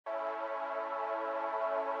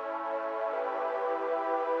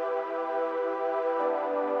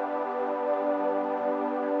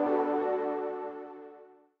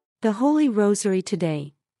The Holy Rosary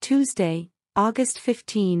today, Tuesday, August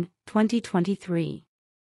 15, 2023.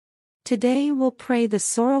 Today we'll pray the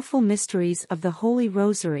Sorrowful Mysteries of the Holy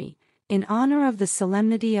Rosary, in honor of the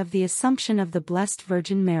Solemnity of the Assumption of the Blessed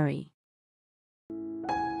Virgin Mary.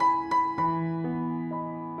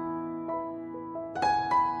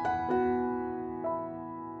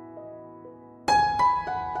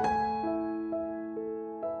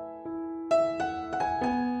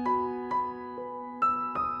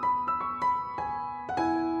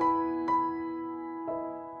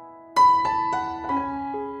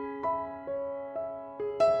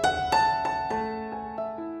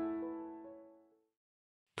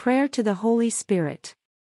 Prayer to the Holy Spirit.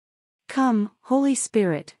 Come, Holy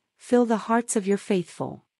Spirit, fill the hearts of your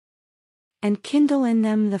faithful, and kindle in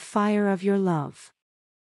them the fire of your love.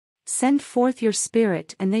 Send forth your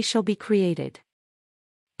Spirit and they shall be created,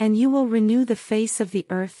 and you will renew the face of the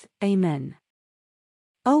earth. Amen.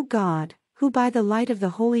 O God, who by the light of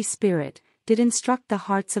the Holy Spirit did instruct the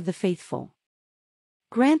hearts of the faithful,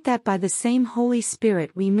 grant that by the same Holy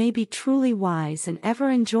Spirit we may be truly wise and ever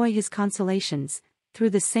enjoy his consolations, through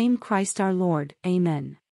the same Christ our Lord.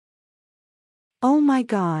 Amen. O my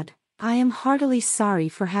God, I am heartily sorry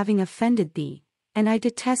for having offended thee, and I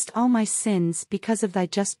detest all my sins because of thy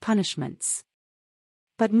just punishments.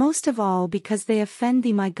 But most of all because they offend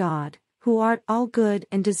thee, my God, who art all good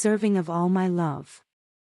and deserving of all my love.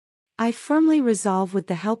 I firmly resolve with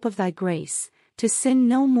the help of thy grace, to sin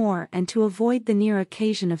no more and to avoid the near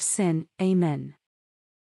occasion of sin. Amen.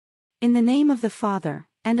 In the name of the Father,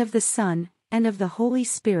 and of the Son, and of the Holy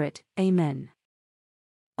Spirit. Amen.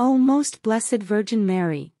 O most blessed Virgin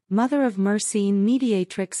Mary, Mother of Mercy and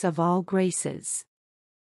Mediatrix of all graces,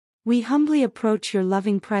 we humbly approach your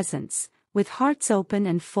loving presence, with hearts open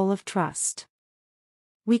and full of trust.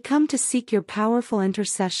 We come to seek your powerful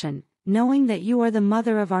intercession, knowing that you are the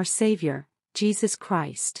Mother of our Savior, Jesus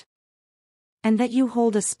Christ, and that you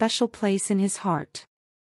hold a special place in his heart.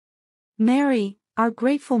 Mary, our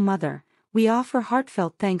grateful Mother, we offer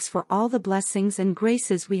heartfelt thanks for all the blessings and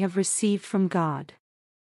graces we have received from God.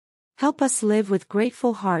 Help us live with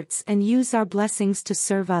grateful hearts and use our blessings to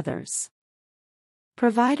serve others.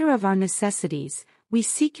 Provider of our necessities, we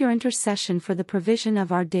seek your intercession for the provision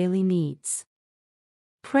of our daily needs.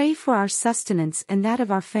 Pray for our sustenance and that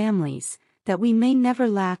of our families, that we may never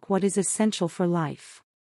lack what is essential for life.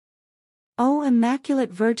 O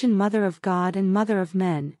Immaculate Virgin Mother of God and Mother of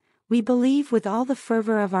men, we believe with all the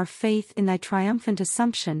fervor of our faith in thy triumphant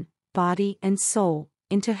assumption, body and soul,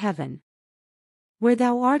 into heaven, where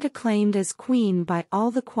thou art acclaimed as Queen by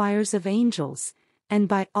all the choirs of angels, and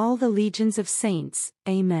by all the legions of saints.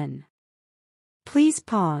 Amen. Please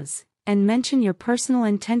pause, and mention your personal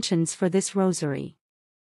intentions for this rosary.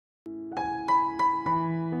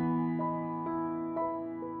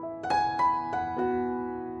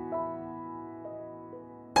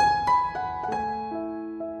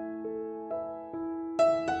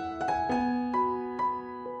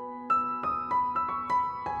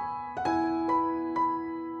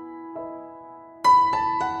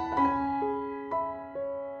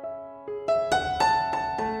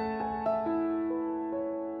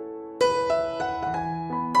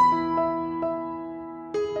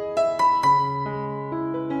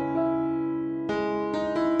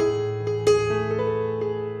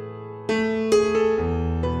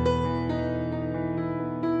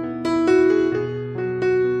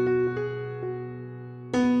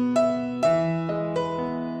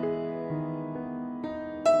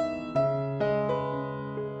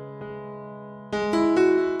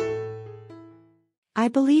 I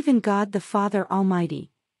believe in God the Father Almighty,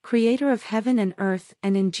 Creator of heaven and earth,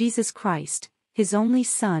 and in Jesus Christ, his only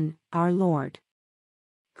Son, our Lord,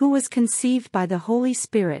 who was conceived by the Holy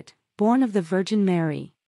Spirit, born of the Virgin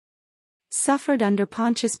Mary, suffered under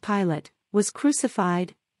Pontius Pilate, was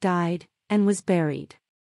crucified, died, and was buried.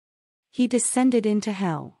 He descended into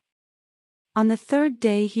hell. On the third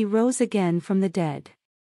day he rose again from the dead.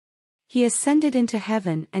 He ascended into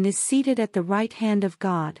heaven and is seated at the right hand of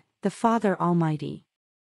God, the Father Almighty.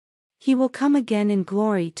 He will come again in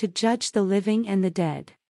glory to judge the living and the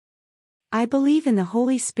dead. I believe in the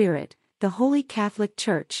Holy Spirit, the Holy Catholic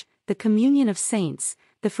Church, the communion of saints,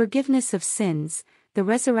 the forgiveness of sins, the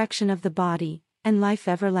resurrection of the body, and life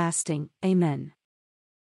everlasting. Amen.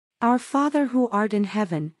 Our Father who art in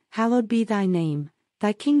heaven, hallowed be thy name.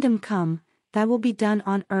 Thy kingdom come, thy will be done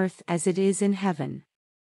on earth as it is in heaven.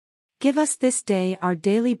 Give us this day our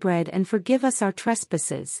daily bread and forgive us our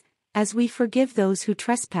trespasses, as we forgive those who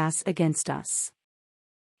trespass against us.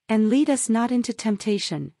 And lead us not into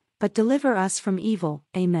temptation, but deliver us from evil.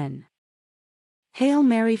 Amen. Hail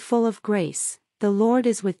Mary, full of grace, the Lord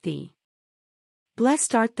is with thee.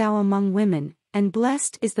 Blessed art thou among women, and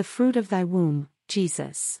blessed is the fruit of thy womb,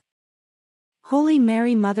 Jesus. Holy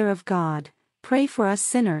Mary, Mother of God, pray for us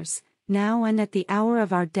sinners, now and at the hour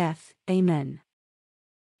of our death. Amen.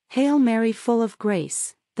 Hail Mary, full of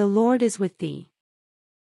grace, the Lord is with thee.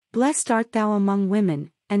 Blessed art thou among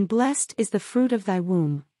women, and blessed is the fruit of thy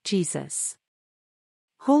womb, Jesus.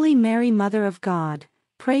 Holy Mary, Mother of God,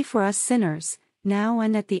 pray for us sinners, now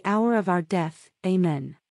and at the hour of our death.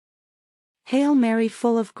 Amen. Hail Mary,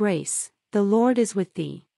 full of grace, the Lord is with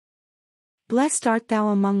thee. Blessed art thou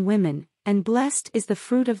among women, and blessed is the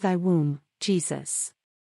fruit of thy womb, Jesus.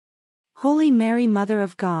 Holy Mary, Mother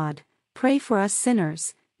of God, pray for us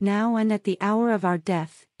sinners, now and at the hour of our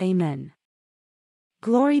death. Amen.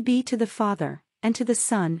 Glory be to the Father, and to the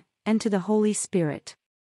Son, and to the Holy Spirit.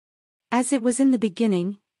 As it was in the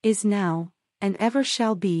beginning, is now, and ever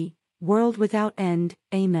shall be, world without end.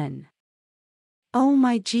 Amen. O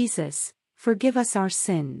my Jesus, forgive us our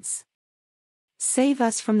sins. Save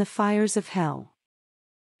us from the fires of hell.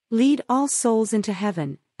 Lead all souls into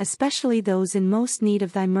heaven, especially those in most need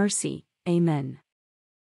of thy mercy. Amen.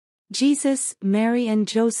 Jesus, Mary and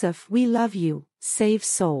Joseph, we love you, save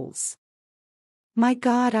souls. My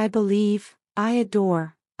God, I believe, I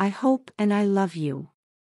adore, I hope and I love you.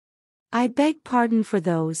 I beg pardon for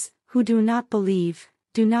those who do not believe,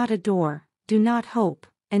 do not adore, do not hope,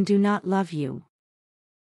 and do not love you.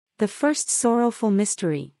 The first sorrowful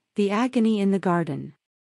mystery, the agony in the garden.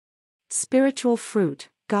 Spiritual fruit,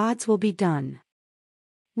 God's will be done.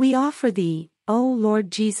 We offer thee, O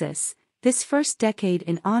Lord Jesus, this first decade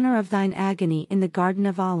in honor of thine agony in the Garden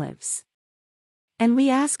of Olives. And we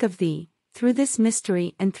ask of thee, through this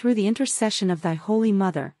mystery and through the intercession of thy Holy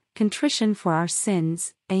Mother, contrition for our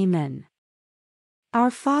sins. Amen.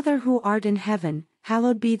 Our Father who art in heaven,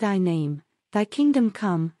 hallowed be thy name, thy kingdom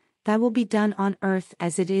come, thy will be done on earth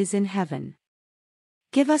as it is in heaven.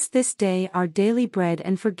 Give us this day our daily bread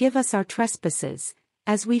and forgive us our trespasses,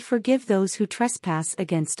 as we forgive those who trespass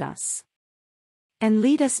against us. And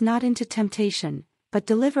lead us not into temptation, but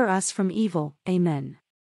deliver us from evil. Amen.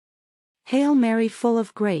 Hail Mary, full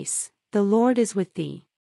of grace, the Lord is with thee.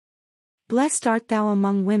 Blessed art thou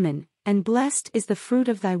among women, and blessed is the fruit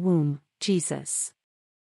of thy womb, Jesus.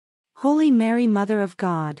 Holy Mary, Mother of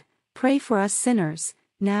God, pray for us sinners,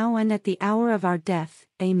 now and at the hour of our death.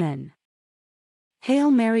 Amen.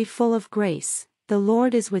 Hail Mary, full of grace, the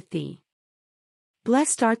Lord is with thee.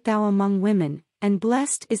 Blessed art thou among women, and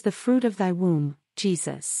blessed is the fruit of thy womb,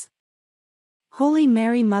 Jesus. Holy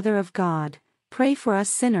Mary, Mother of God, pray for us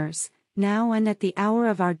sinners, now and at the hour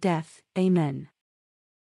of our death. Amen.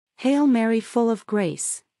 Hail Mary, full of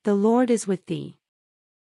grace, the Lord is with thee.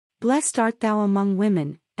 Blessed art thou among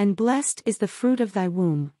women, and blessed is the fruit of thy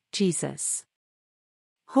womb, Jesus.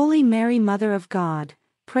 Holy Mary, Mother of God,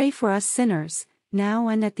 pray for us sinners, now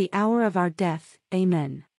and at the hour of our death.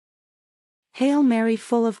 Amen. Hail Mary,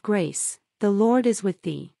 full of grace, the Lord is with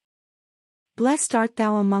thee. Blessed art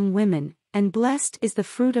thou among women, and blessed is the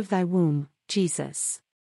fruit of thy womb, Jesus.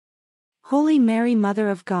 Holy Mary, Mother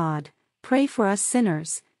of God, pray for us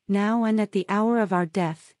sinners, now and at the hour of our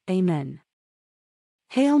death. Amen.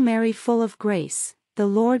 Hail Mary, full of grace, the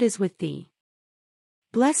Lord is with thee.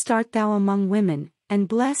 Blessed art thou among women, and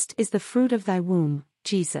blessed is the fruit of thy womb,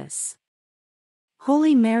 Jesus.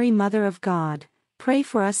 Holy Mary, Mother of God, pray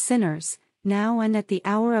for us sinners, now and at the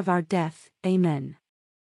hour of our death. Amen.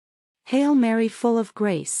 Hail Mary, full of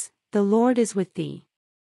grace, the Lord is with thee.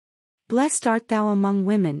 Blessed art thou among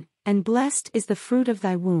women, and blessed is the fruit of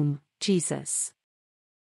thy womb, Jesus.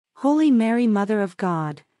 Holy Mary, Mother of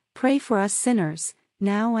God, pray for us sinners,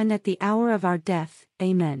 now and at the hour of our death.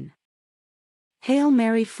 Amen. Hail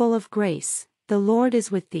Mary, full of grace, the Lord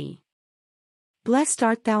is with thee. Blessed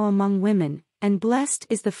art thou among women, and blessed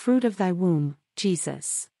is the fruit of thy womb,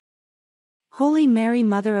 Jesus. Holy Mary,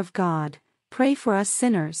 Mother of God, pray for us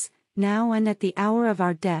sinners, now and at the hour of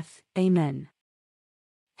our death. Amen.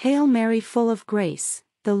 Hail Mary, full of grace,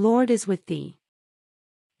 the Lord is with thee.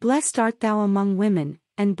 Blessed art thou among women,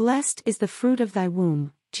 and blessed is the fruit of thy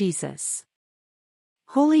womb, Jesus.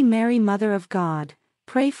 Holy Mary, Mother of God,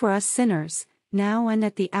 pray for us sinners, now and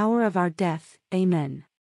at the hour of our death. Amen.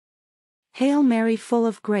 Hail Mary, full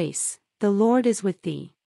of grace, the Lord is with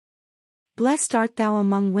thee. Blessed art thou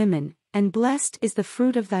among women, and blessed is the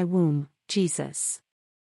fruit of thy womb, Jesus.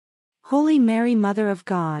 Holy Mary, Mother of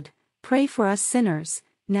God, pray for us sinners,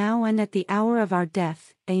 now and at the hour of our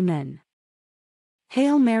death. Amen.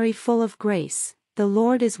 Hail Mary, full of grace, the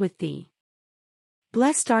Lord is with thee.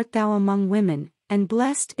 Blessed art thou among women, and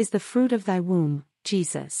blessed is the fruit of thy womb,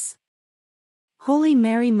 Jesus. Holy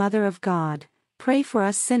Mary, Mother of God, pray for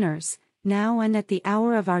us sinners, now and at the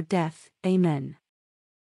hour of our death. Amen.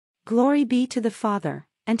 Glory be to the Father,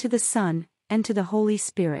 and to the Son, and to the Holy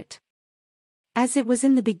Spirit. As it was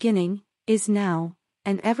in the beginning, is now,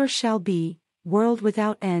 and ever shall be, world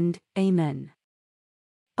without end. Amen.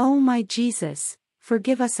 O my Jesus,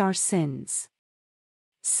 forgive us our sins.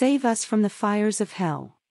 Save us from the fires of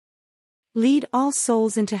hell. Lead all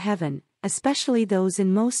souls into heaven, especially those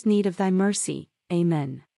in most need of thy mercy.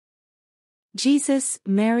 Amen. Jesus,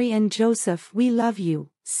 Mary and Joseph, we love you,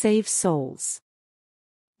 save souls.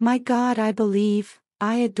 My God, I believe,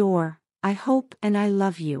 I adore, I hope and I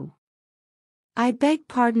love you. I beg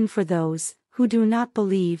pardon for those who do not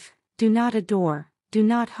believe, do not adore, do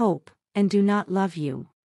not hope, and do not love you.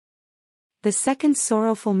 The second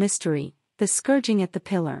sorrowful mystery, the scourging at the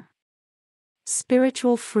pillar.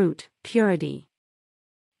 Spiritual fruit, purity.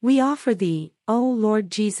 We offer thee, O Lord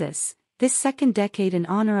Jesus, this second decade in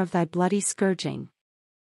honor of thy bloody scourging.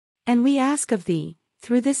 And we ask of thee,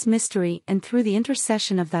 through this mystery and through the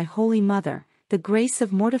intercession of thy Holy Mother, the grace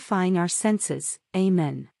of mortifying our senses.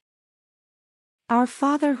 Amen. Our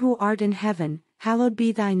Father who art in heaven, hallowed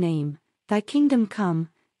be thy name, thy kingdom come,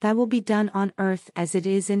 thy will be done on earth as it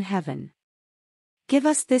is in heaven. Give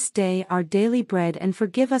us this day our daily bread and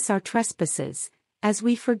forgive us our trespasses, as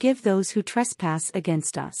we forgive those who trespass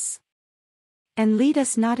against us. And lead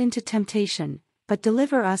us not into temptation, but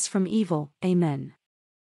deliver us from evil. Amen.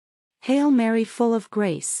 Hail Mary, full of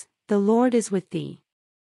grace, the Lord is with thee.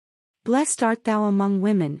 Blessed art thou among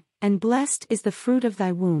women, and blessed is the fruit of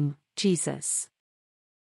thy womb, Jesus.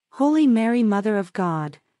 Holy Mary, Mother of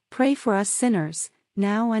God, pray for us sinners,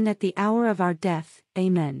 now and at the hour of our death.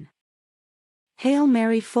 Amen. Hail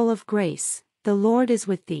Mary, full of grace, the Lord is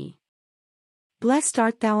with thee. Blessed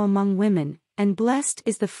art thou among women, and blessed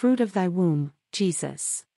is the fruit of thy womb,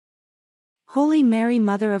 Jesus. Holy Mary,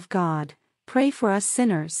 Mother of God, pray for us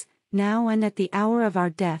sinners, now and at the hour of our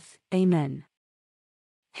death. Amen.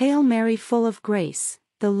 Hail Mary, full of grace,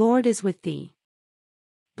 the Lord is with thee.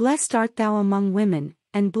 Blessed art thou among women,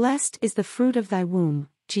 and blessed is the fruit of thy womb,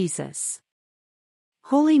 Jesus.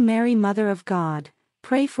 Holy Mary, Mother of God,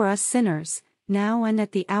 pray for us sinners, now and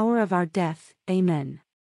at the hour of our death. Amen.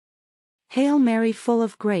 Hail Mary, full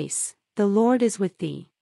of grace, the Lord is with thee.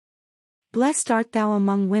 Blessed art thou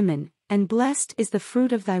among women, and blessed is the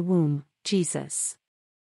fruit of thy womb, Jesus.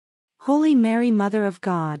 Holy Mary, Mother of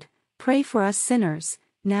God, pray for us sinners,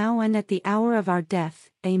 now and at the hour of our death.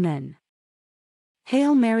 Amen.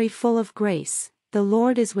 Hail Mary, full of grace, the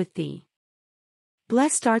Lord is with thee.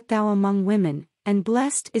 Blessed art thou among women, and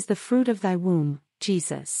blessed is the fruit of thy womb,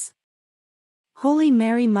 Jesus. Holy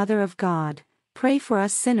Mary, Mother of God, pray for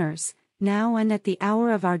us sinners, now and at the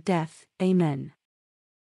hour of our death. Amen.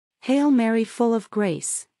 Hail Mary, full of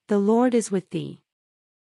grace, the Lord is with thee.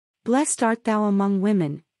 Blessed art thou among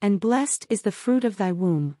women, and blessed is the fruit of thy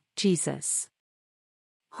womb, Jesus.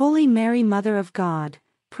 Holy Mary, Mother of God,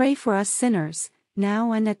 pray for us sinners,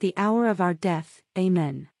 now and at the hour of our death.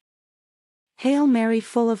 Amen. Hail Mary,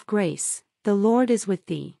 full of grace, the Lord is with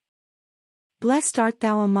thee. Blessed art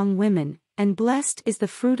thou among women, and blessed is the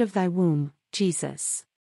fruit of thy womb, Jesus.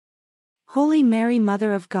 Holy Mary,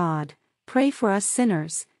 Mother of God, pray for us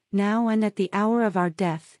sinners, now and at the hour of our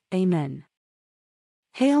death. Amen.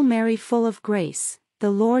 Hail Mary, full of grace, the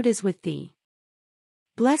Lord is with thee.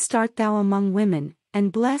 Blessed art thou among women,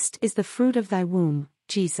 and blessed is the fruit of thy womb,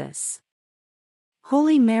 Jesus.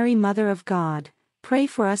 Holy Mary, Mother of God, pray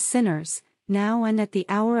for us sinners, now and at the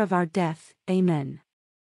hour of our death. Amen.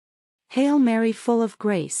 Hail Mary, full of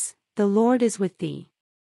grace, the Lord is with thee.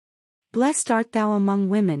 Blessed art thou among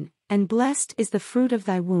women, and blessed is the fruit of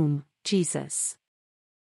thy womb, Jesus.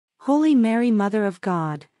 Holy Mary, Mother of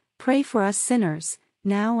God, pray for us sinners,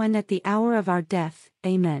 now and at the hour of our death.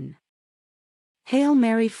 Amen. Hail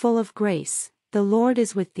Mary, full of grace, the Lord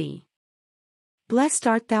is with thee. Blessed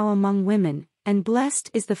art thou among women, and blessed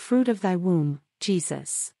is the fruit of thy womb,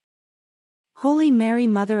 Jesus. Holy Mary,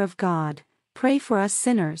 Mother of God, pray for us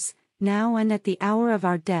sinners, now and at the hour of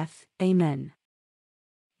our death. Amen.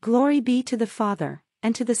 Glory be to the Father,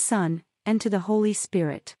 and to the Son, and to the Holy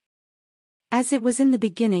Spirit. As it was in the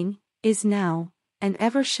beginning, is now, and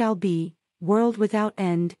ever shall be, world without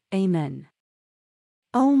end. Amen.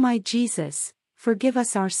 O my Jesus, forgive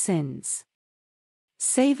us our sins.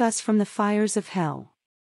 Save us from the fires of hell.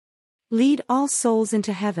 Lead all souls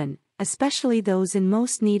into heaven, especially those in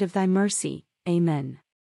most need of thy mercy. Amen.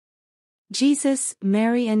 Jesus,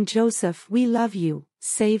 Mary and Joseph, we love you,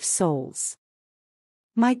 save souls.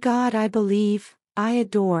 My God, I believe, I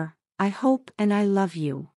adore, I hope and I love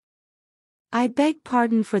you. I beg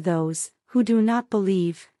pardon for those who do not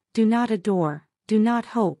believe, do not adore, do not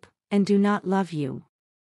hope, and do not love you.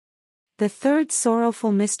 The third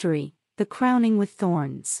sorrowful mystery, the crowning with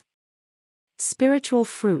thorns. Spiritual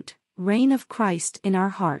fruit, reign of Christ in our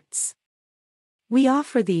hearts. We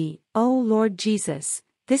offer thee, O Lord Jesus,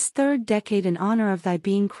 this third decade in honor of thy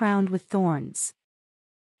being crowned with thorns.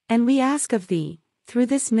 And we ask of thee, through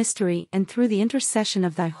this mystery and through the intercession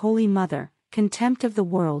of thy Holy Mother, contempt of the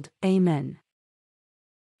world. Amen.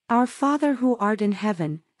 Our Father who art in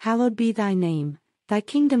heaven, hallowed be thy name, thy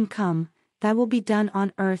kingdom come, thy will be done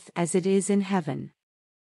on earth as it is in heaven.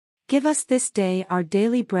 Give us this day our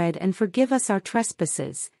daily bread and forgive us our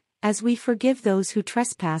trespasses, as we forgive those who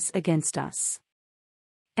trespass against us.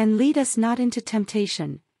 And lead us not into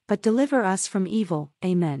temptation, but deliver us from evil.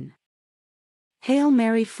 Amen. Hail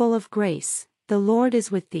Mary, full of grace, the Lord is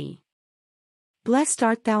with thee. Blessed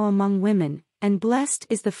art thou among women, and blessed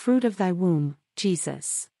is the fruit of thy womb,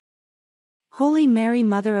 Jesus. Holy Mary,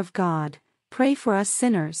 Mother of God, pray for us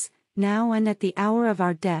sinners, now and at the hour of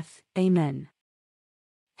our death. Amen.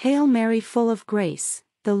 Hail Mary, full of grace,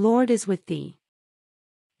 the Lord is with thee.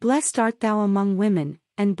 Blessed art thou among women,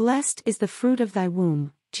 and blessed is the fruit of thy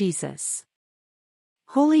womb, Jesus.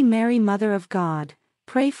 Holy Mary, Mother of God,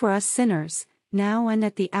 pray for us sinners, now and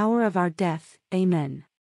at the hour of our death. Amen.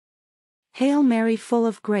 Hail Mary, full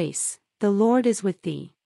of grace, the Lord is with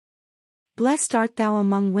thee. Blessed art thou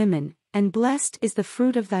among women, and blessed is the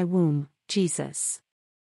fruit of thy womb, Jesus.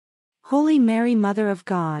 Holy Mary, Mother of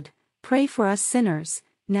God, pray for us sinners,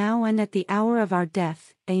 now and at the hour of our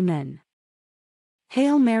death. Amen.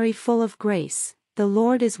 Hail Mary, full of grace, the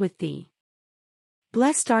Lord is with thee.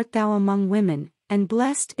 Blessed art thou among women, and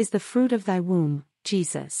blessed is the fruit of thy womb,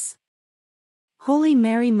 Jesus. Holy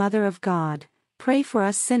Mary, Mother of God, pray for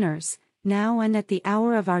us sinners, now and at the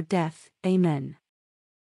hour of our death. Amen.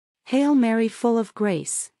 Hail Mary, full of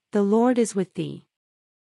grace, the Lord is with thee.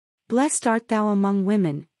 Blessed art thou among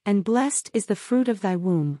women, and blessed is the fruit of thy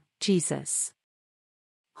womb, Jesus.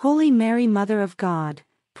 Holy Mary, Mother of God,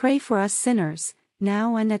 pray for us sinners,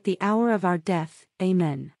 now and at the hour of our death.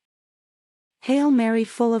 Amen. Hail Mary,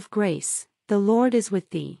 full of grace, the Lord is with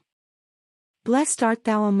thee. Blessed art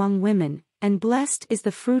thou among women, and blessed is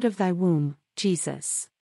the fruit of thy womb, Jesus.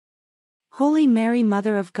 Holy Mary,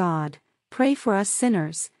 Mother of God, pray for us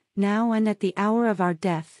sinners, now and at the hour of our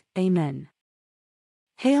death. Amen.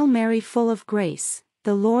 Hail Mary, full of grace,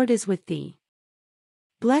 the Lord is with thee.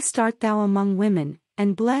 Blessed art thou among women,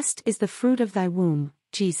 and blessed is the fruit of thy womb,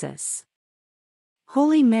 Jesus.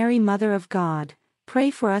 Holy Mary, Mother of God, pray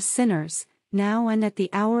for us sinners, now and at the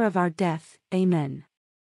hour of our death. Amen.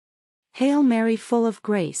 Hail Mary, full of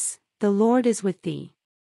grace, the Lord is with thee.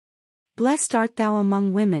 Blessed art thou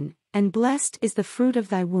among women, and blessed is the fruit of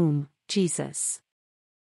thy womb, Jesus.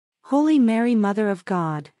 Holy Mary, Mother of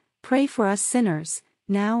God, pray for us sinners,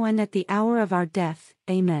 now and at the hour of our death.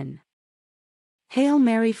 Amen. Hail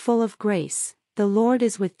Mary, full of grace, the Lord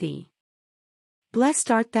is with thee.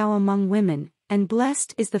 Blessed art thou among women, and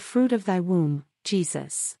blessed is the fruit of thy womb,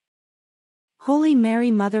 Jesus. Holy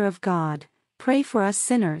Mary, Mother of God, pray for us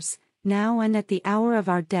sinners, now and at the hour of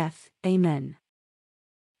our death. Amen.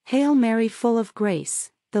 Hail Mary, full of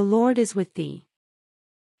grace, the Lord is with thee.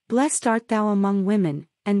 Blessed art thou among women,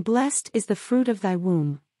 and blessed is the fruit of thy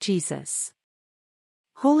womb, Jesus.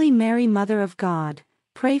 Holy Mary, Mother of God,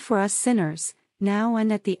 pray for us sinners, now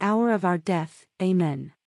and at the hour of our death.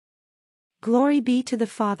 Amen. Glory be to the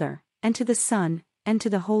Father, and to the Son, and to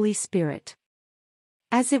the Holy Spirit.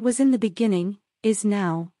 As it was in the beginning, is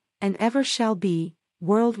now, and ever shall be,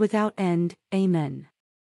 world without end. Amen.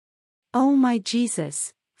 O my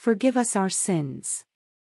Jesus, forgive us our sins.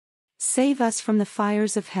 Save us from the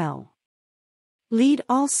fires of hell. Lead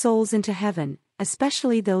all souls into heaven,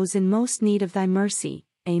 especially those in most need of thy mercy.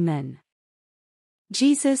 Amen.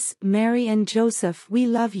 Jesus, Mary and Joseph, we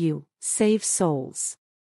love you, save souls.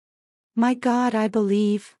 My God, I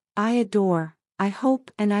believe, I adore, I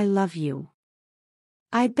hope and I love you.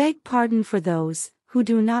 I beg pardon for those who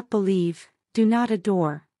do not believe, do not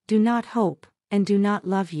adore, do not hope, and do not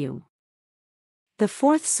love you. The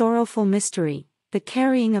fourth sorrowful mystery, the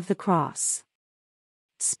carrying of the cross.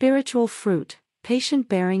 Spiritual fruit, patient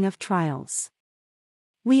bearing of trials.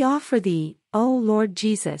 We offer thee, O Lord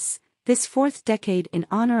Jesus, this fourth decade in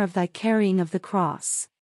honor of thy carrying of the cross.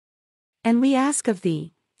 And we ask of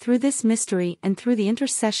thee, through this mystery and through the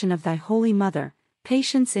intercession of thy Holy Mother,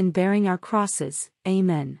 patience in bearing our crosses.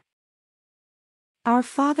 Amen. Our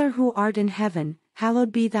Father who art in heaven,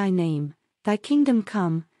 hallowed be thy name, thy kingdom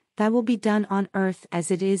come, thy will be done on earth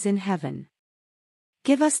as it is in heaven.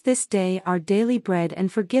 Give us this day our daily bread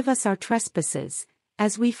and forgive us our trespasses,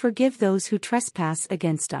 as we forgive those who trespass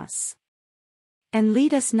against us. And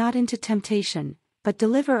lead us not into temptation, but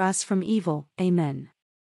deliver us from evil. Amen.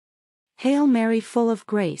 Hail Mary, full of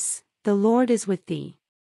grace, the Lord is with thee.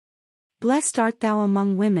 Blessed art thou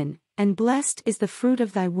among women, and blessed is the fruit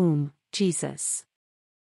of thy womb, Jesus.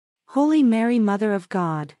 Holy Mary, Mother of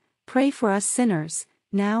God, pray for us sinners,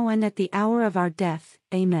 now and at the hour of our death.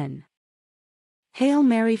 Amen. Hail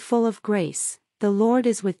Mary, full of grace, the Lord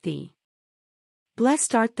is with thee.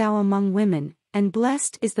 Blessed art thou among women, and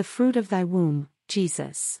blessed is the fruit of thy womb,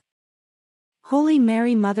 Jesus. Holy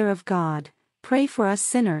Mary, Mother of God, pray for us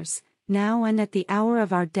sinners, now and at the hour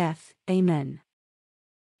of our death. Amen.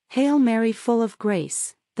 Hail Mary, full of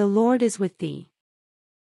grace, the Lord is with thee.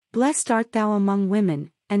 Blessed art thou among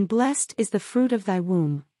women, and blessed is the fruit of thy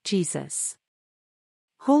womb, Jesus.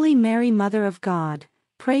 Holy Mary, Mother of God,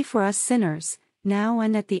 pray for us sinners, now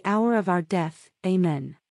and at the hour of our death.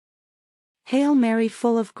 Amen. Hail Mary,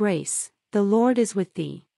 full of grace, the Lord is with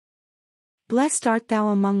thee. Blessed art thou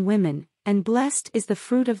among women, and blessed is the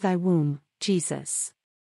fruit of thy womb, Jesus.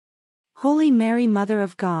 Holy Mary, Mother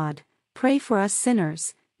of God, pray for us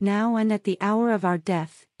sinners, now and at the hour of our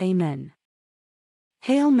death. Amen.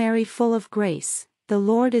 Hail Mary, full of grace, the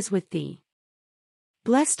Lord is with thee.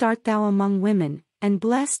 Blessed art thou among women, and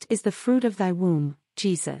blessed is the fruit of thy womb,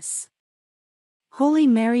 Jesus. Holy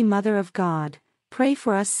Mary, Mother of God, pray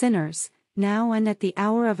for us sinners, now and at the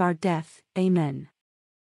hour of our death. Amen.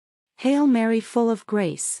 Hail Mary, full of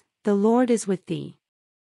grace, the Lord is with thee.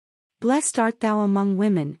 Blessed art thou among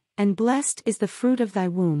women, and blessed is the fruit of thy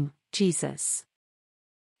womb, Jesus.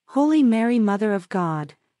 Holy Mary, Mother of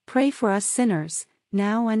God, pray for us sinners,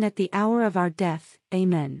 now and at the hour of our death.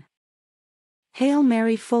 Amen. Hail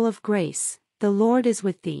Mary, full of grace, the Lord is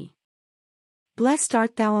with thee. Blessed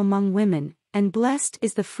art thou among women, and blessed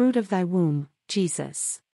is the fruit of thy womb,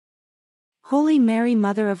 Jesus. Holy Mary,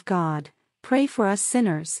 Mother of God, pray for us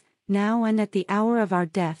sinners, now and at the hour of our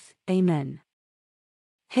death. Amen.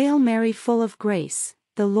 Hail Mary, full of grace,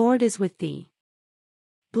 the Lord is with thee.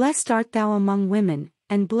 Blessed art thou among women,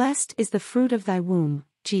 and blessed is the fruit of thy womb,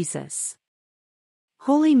 Jesus.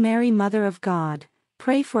 Holy Mary, Mother of God,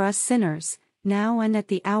 pray for us sinners, now and at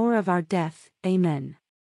the hour of our death. Amen.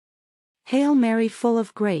 Hail Mary, full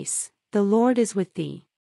of grace, the Lord is with thee.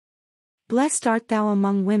 Blessed art thou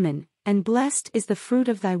among women, and blessed is the fruit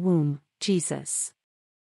of thy womb, Jesus.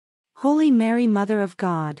 Holy Mary, Mother of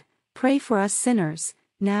God, pray for us sinners,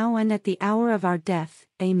 now and at the hour of our death.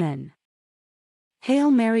 Amen.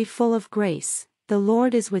 Hail Mary, full of grace, the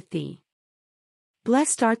Lord is with thee.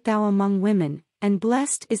 Blessed art thou among women, and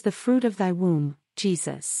blessed is the fruit of thy womb,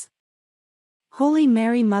 Jesus. Holy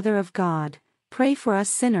Mary, Mother of God, pray for us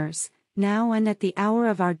sinners, now and at the hour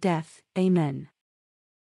of our death. Amen.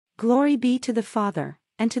 Glory be to the Father,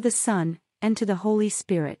 and to the Son, and to the Holy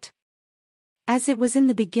Spirit. As it was in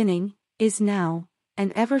the beginning, is now,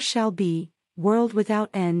 and ever shall be, world without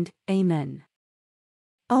end. Amen.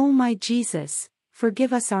 O my Jesus,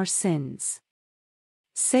 forgive us our sins.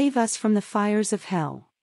 Save us from the fires of hell.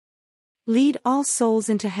 Lead all souls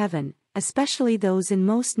into heaven, especially those in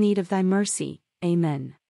most need of thy mercy.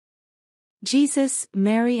 Amen. Jesus,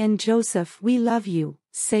 Mary and Joseph, we love you,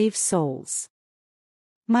 save souls.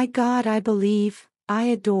 My God, I believe, I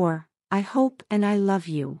adore, I hope and I love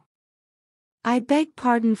you. I beg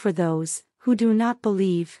pardon for those who do not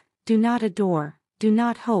believe, do not adore, do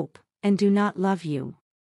not hope, and do not love you.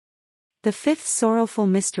 The fifth sorrowful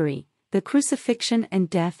mystery, the crucifixion and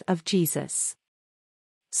death of Jesus.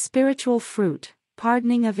 Spiritual fruit,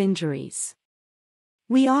 pardoning of injuries.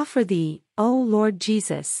 We offer thee, O Lord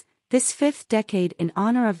Jesus, this fifth decade in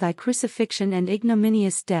honor of thy crucifixion and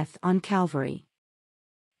ignominious death on Calvary.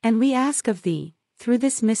 And we ask of thee, through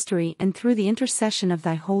this mystery and through the intercession of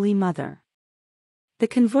thy Holy Mother, the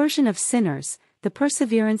conversion of sinners, the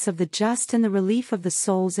perseverance of the just and the relief of the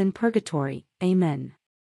souls in purgatory. Amen.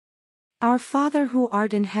 Our Father who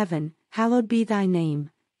art in heaven, hallowed be thy name,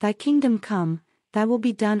 thy kingdom come, thy will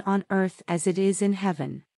be done on earth as it is in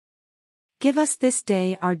heaven. Give us this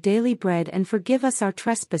day our daily bread and forgive us our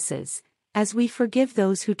trespasses, as we forgive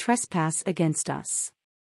those who trespass against us.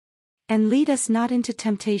 And lead us not into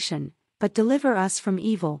temptation, but deliver us from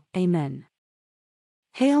evil. Amen.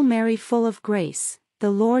 Hail Mary, full of grace, the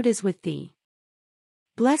Lord is with thee.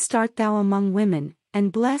 Blessed art thou among women,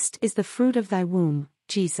 and blessed is the fruit of thy womb,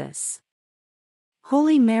 Jesus.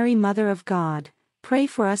 Holy Mary, Mother of God, pray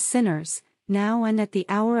for us sinners, now and at the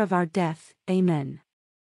hour of our death. Amen.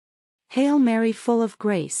 Hail Mary, full of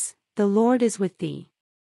grace, the Lord is with thee.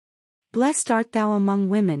 Blessed art thou among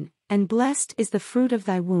women, and blessed is the fruit of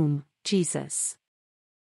thy womb, Jesus.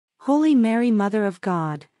 Holy Mary, Mother of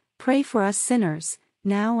God, pray for us sinners,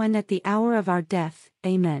 now and at the hour of our death.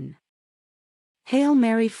 Amen. Hail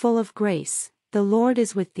Mary, full of grace, the Lord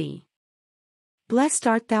is with thee. Blessed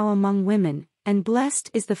art thou among women, and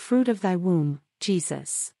blessed is the fruit of thy womb,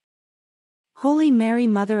 Jesus. Holy Mary,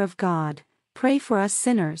 Mother of God, pray for us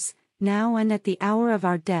sinners, now and at the hour of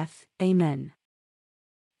our death. Amen.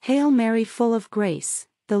 Hail Mary, full of grace,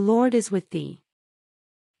 the Lord is with thee.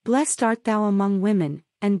 Blessed art thou among women,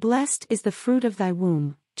 and blessed is the fruit of thy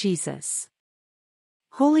womb, Jesus.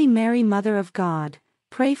 Holy Mary, Mother of God,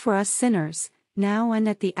 pray for us sinners, now and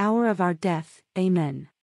at the hour of our death. Amen.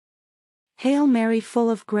 Hail Mary, full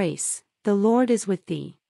of grace, the Lord is with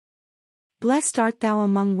thee. Blessed art thou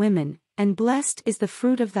among women, and blessed is the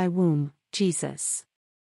fruit of thy womb, Jesus.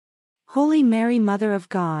 Holy Mary, Mother of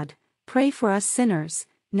God, pray for us sinners,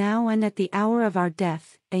 now and at the hour of our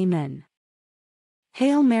death. Amen.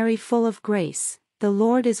 Hail Mary, full of grace, the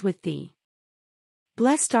Lord is with thee.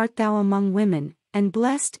 Blessed art thou among women, and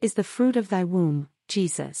blessed is the fruit of thy womb,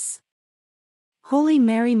 Jesus. Holy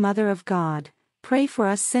Mary, Mother of God, pray for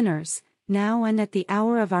us sinners, now and at the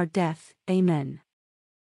hour of our death. Amen.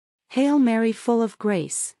 Hail Mary, full of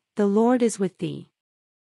grace, the Lord is with thee.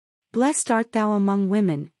 Blessed art thou among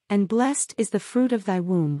women, and blessed is the fruit of thy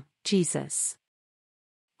womb, Jesus.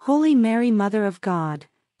 Holy Mary, Mother of God,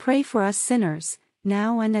 pray for us sinners,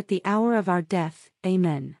 now and at the hour of our death.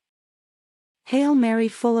 Amen. Hail Mary,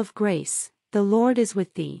 full of grace, the Lord is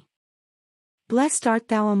with thee. Blessed art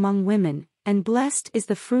thou among women, and blessed is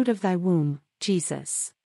the fruit of thy womb,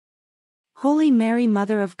 Jesus. Holy Mary,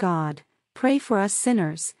 Mother of God, pray for us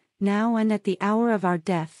sinners, now and at the hour of our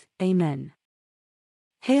death. Amen.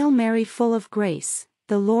 Hail Mary, full of grace,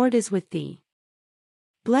 the Lord is with thee.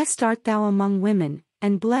 Blessed art thou among women,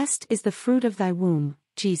 and blessed is the fruit of thy womb,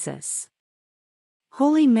 Jesus.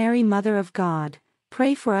 Holy Mary, Mother of God,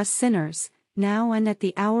 pray for us sinners, now and at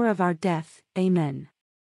the hour of our death. Amen.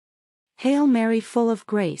 Hail Mary, full of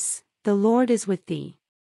grace, the Lord is with thee.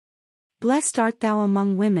 Blessed art thou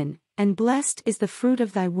among women, and blessed is the fruit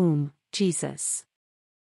of thy womb, Jesus.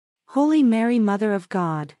 Holy Mary, Mother of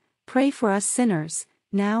God, pray for us sinners,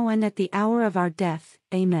 now and at the hour of our death.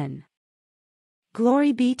 Amen.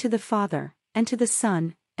 Glory be to the Father, and to the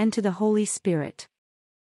Son, and to the Holy Spirit.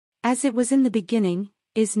 As it was in the beginning,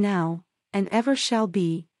 is now, and ever shall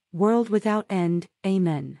be, world without end.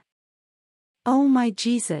 Amen. O my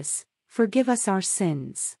Jesus, forgive us our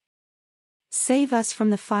sins. Save us from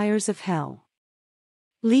the fires of hell.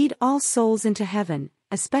 Lead all souls into heaven,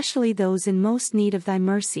 especially those in most need of thy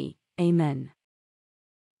mercy. Amen.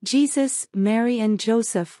 Jesus, Mary and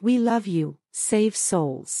Joseph, we love you, save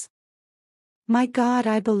souls. My God,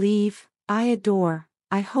 I believe, I adore,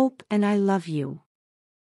 I hope and I love you.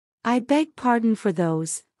 I beg pardon for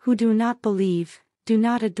those who do not believe, do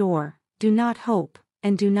not adore, do not hope,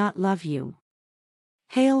 and do not love you.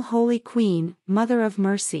 Hail Holy Queen, Mother of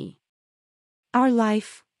Mercy. Our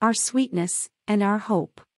life, our sweetness, and our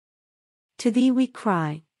hope. To thee we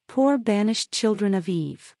cry, poor banished children of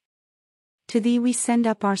Eve. To thee we send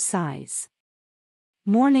up our sighs.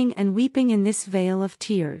 Mourning and weeping in this vale of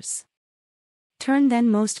tears. Turn then,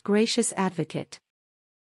 most gracious Advocate,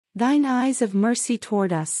 thine eyes of mercy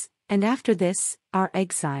toward us, and after this, our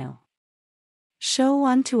exile. Show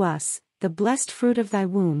unto us the blessed fruit of thy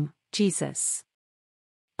womb, Jesus.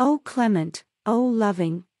 O clement, O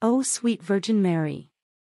loving, O sweet Virgin Mary.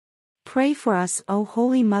 Pray for us, O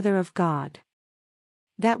Holy Mother of God,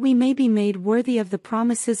 that we may be made worthy of the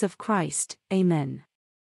promises of Christ. Amen.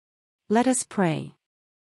 Let us pray.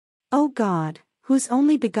 O God, whose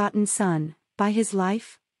only begotten Son, by his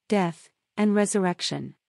life, death, and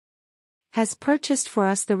resurrection, has purchased for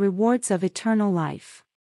us the rewards of eternal life.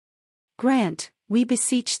 Grant, we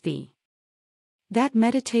beseech thee, that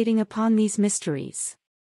meditating upon these mysteries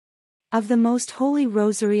of the most holy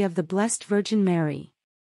Rosary of the Blessed Virgin Mary,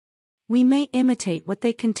 we may imitate what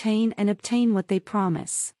they contain and obtain what they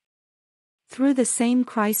promise. Through the same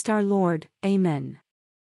Christ our Lord. Amen.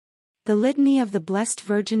 The Litany of the Blessed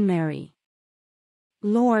Virgin Mary.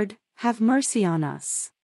 Lord, have mercy on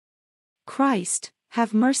us. Christ,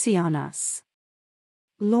 have mercy on us.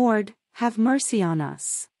 Lord, have mercy on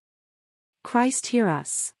us. Christ, hear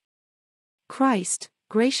us. Christ,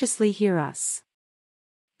 graciously hear us.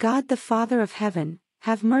 God the Father of heaven,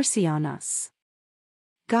 have mercy on us.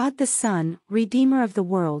 God the Son, Redeemer of the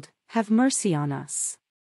world, have mercy on us.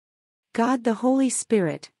 God the Holy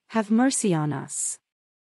Spirit, have mercy on us.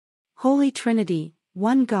 Holy Trinity,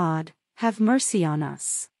 one God, have mercy on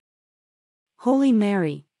us. Holy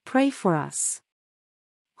Mary, pray for us.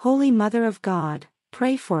 Holy Mother of God,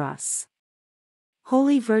 pray for us.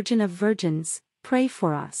 Holy Virgin of Virgins, pray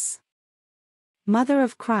for us. Mother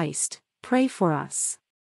of Christ, pray for us.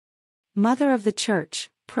 Mother of the Church,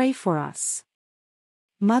 pray for us.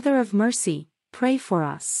 Mother of Mercy, pray for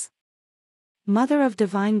us. Mother of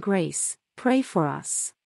divine grace, pray for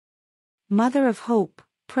us. Mother of hope,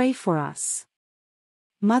 pray for us.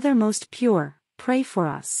 Mother most pure, pray for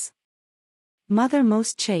us. Mother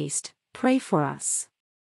most chaste, pray for us.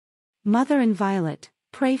 Mother inviolate,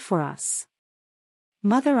 pray for us.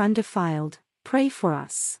 Mother undefiled, pray for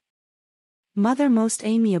us. Mother most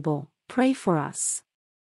amiable, pray for us.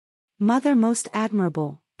 Mother most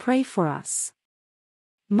admirable, pray for us.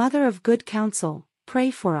 Mother of good counsel,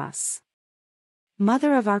 pray for us.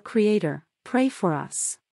 Mother of our Creator, pray for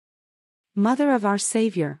us. Mother of our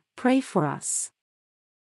Savior, pray for us.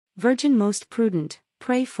 Virgin most prudent,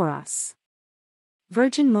 pray for us.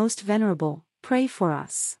 Virgin most venerable, pray for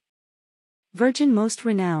us. Virgin most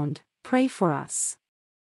renowned, pray for us.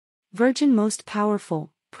 Virgin most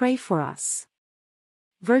powerful, pray for us.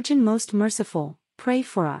 Virgin most merciful, pray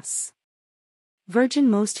for us. Virgin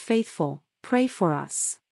most faithful, pray for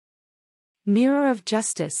us. Mirror of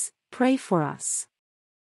justice, pray for us.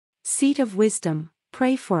 Seat of wisdom,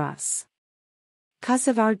 pray for us. Cause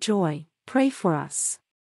of our joy, pray for us.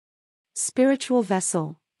 Spiritual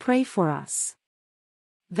vessel, pray for us.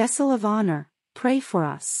 Vessel of honor, pray for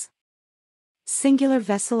us. Singular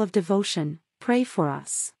vessel of devotion, pray for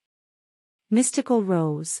us. Mystical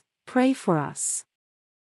rose, pray for us.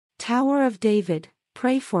 Tower of David,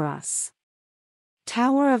 pray for us.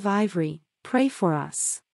 Tower of ivory, pray for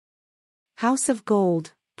us. House of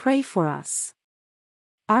gold, pray for us.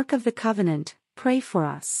 Ark of the covenant, pray for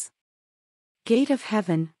us. Gate of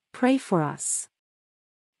heaven, pray for us.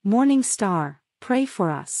 Morning star, pray for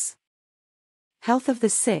us. Health of the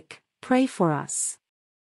sick, pray for us.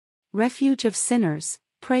 Refuge of sinners,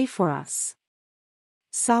 pray for us.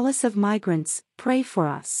 Solace of migrants, pray for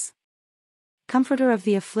us. Comforter of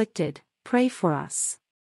the afflicted, pray for us.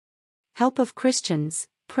 Help of Christians,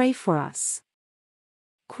 pray for us.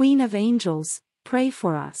 Queen of angels, pray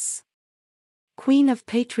for us. Queen of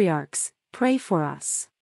patriarchs, pray for us.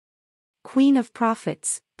 Queen of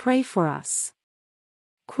prophets, pray for us.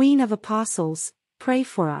 Queen of apostles, pray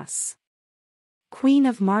for us. Queen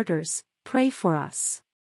of martyrs, pray for us.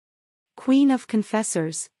 Queen of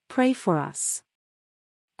confessors, pray for us.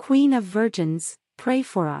 Queen of virgins, pray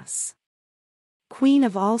for us. Queen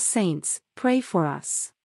of all saints, pray for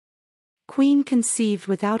us. Queen conceived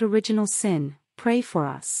without original sin, pray for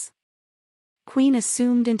us. Queen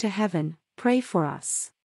assumed into heaven, pray for us.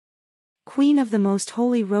 Queen of the Most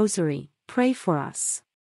Holy Rosary, pray for us.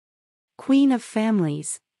 Queen of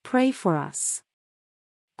families, pray for us.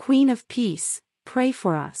 Queen of peace, pray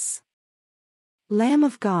for us. Lamb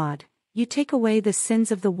of God, you take away the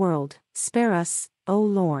sins of the world, spare us, O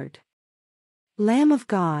Lord. Lamb of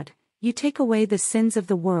God, you take away the sins of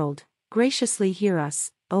the world, graciously hear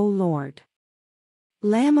us, O Lord.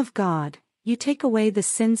 Lamb of God, you take away the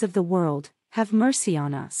sins of the world, have mercy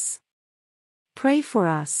on us. Pray for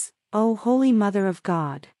us, O Holy Mother of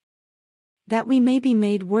God, that we may be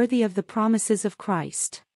made worthy of the promises of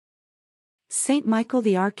Christ. Saint Michael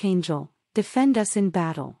the Archangel, defend us in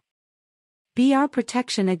battle. Be our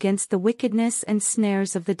protection against the wickedness and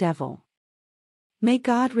snares of the devil. May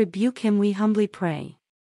God rebuke him, we humbly pray.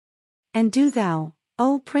 And do thou,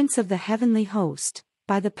 O Prince of the heavenly host,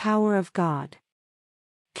 by the power of God,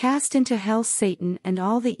 cast into hell Satan and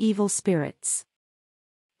all the evil spirits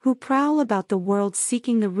who prowl about the world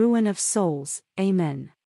seeking the ruin of souls.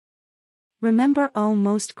 Amen. Remember, O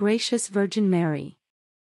most gracious Virgin Mary,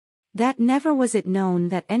 that never was it known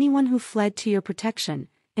that anyone who fled to your protection,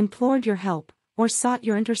 implored your help, or sought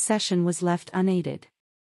your intercession was left unaided.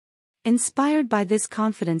 Inspired by this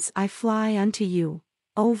confidence I fly unto you,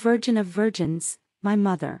 O Virgin of Virgins, my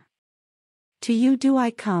Mother. To you do I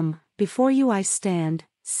come, before you I stand,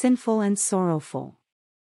 sinful and sorrowful.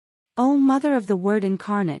 O Mother of the Word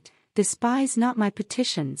incarnate, despise not my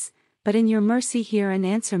petitions, but in your mercy hear and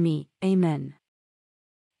answer me. Amen.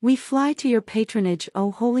 We fly to your patronage,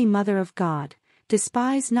 O Holy Mother of God,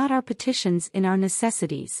 despise not our petitions in our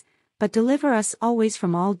necessities, but deliver us always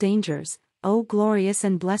from all dangers, O glorious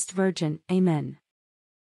and blessed Virgin. Amen.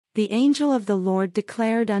 The angel of the Lord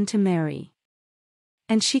declared unto Mary,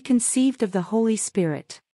 and she conceived of the Holy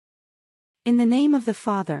Spirit. In the name of the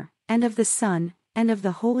Father, and of the Son, and of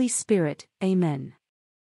the Holy Spirit. Amen.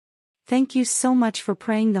 Thank you so much for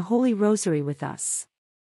praying the Holy Rosary with us.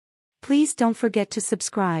 Please don't forget to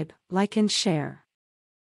subscribe, like and share.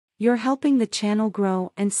 You're helping the channel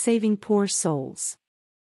grow and saving poor souls.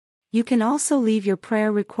 You can also leave your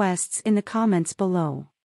prayer requests in the comments below.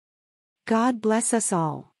 God bless us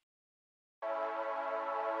all.